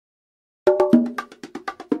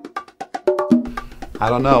I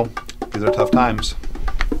don't know. These are tough times.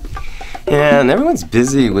 And everyone's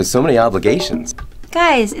busy with so many obligations.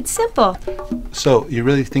 Guys, it's simple. So, you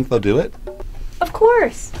really think they'll do it? Of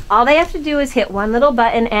course. All they have to do is hit one little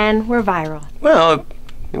button and we're viral. Well,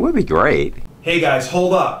 it would be great. Hey guys,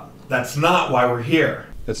 hold up. That's not why we're here.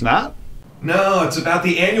 It's not? No, it's about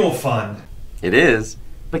the annual fund. It is.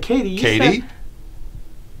 But Katie, you Katie? said...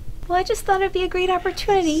 Well, I just thought it'd be a great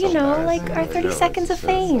opportunity, you know, like our 30 seconds of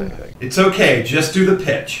fame. It's okay, just do the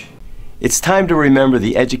pitch. It's time to remember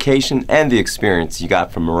the education and the experience you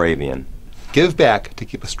got from Moravian. Give back to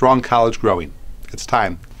keep a strong college growing. It's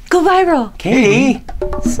time. Go viral! Katie!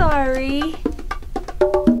 Sorry.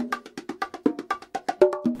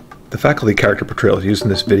 The faculty character portrayals used in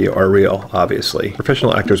this video are real, obviously.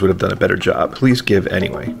 Professional actors would have done a better job. Please give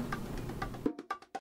anyway.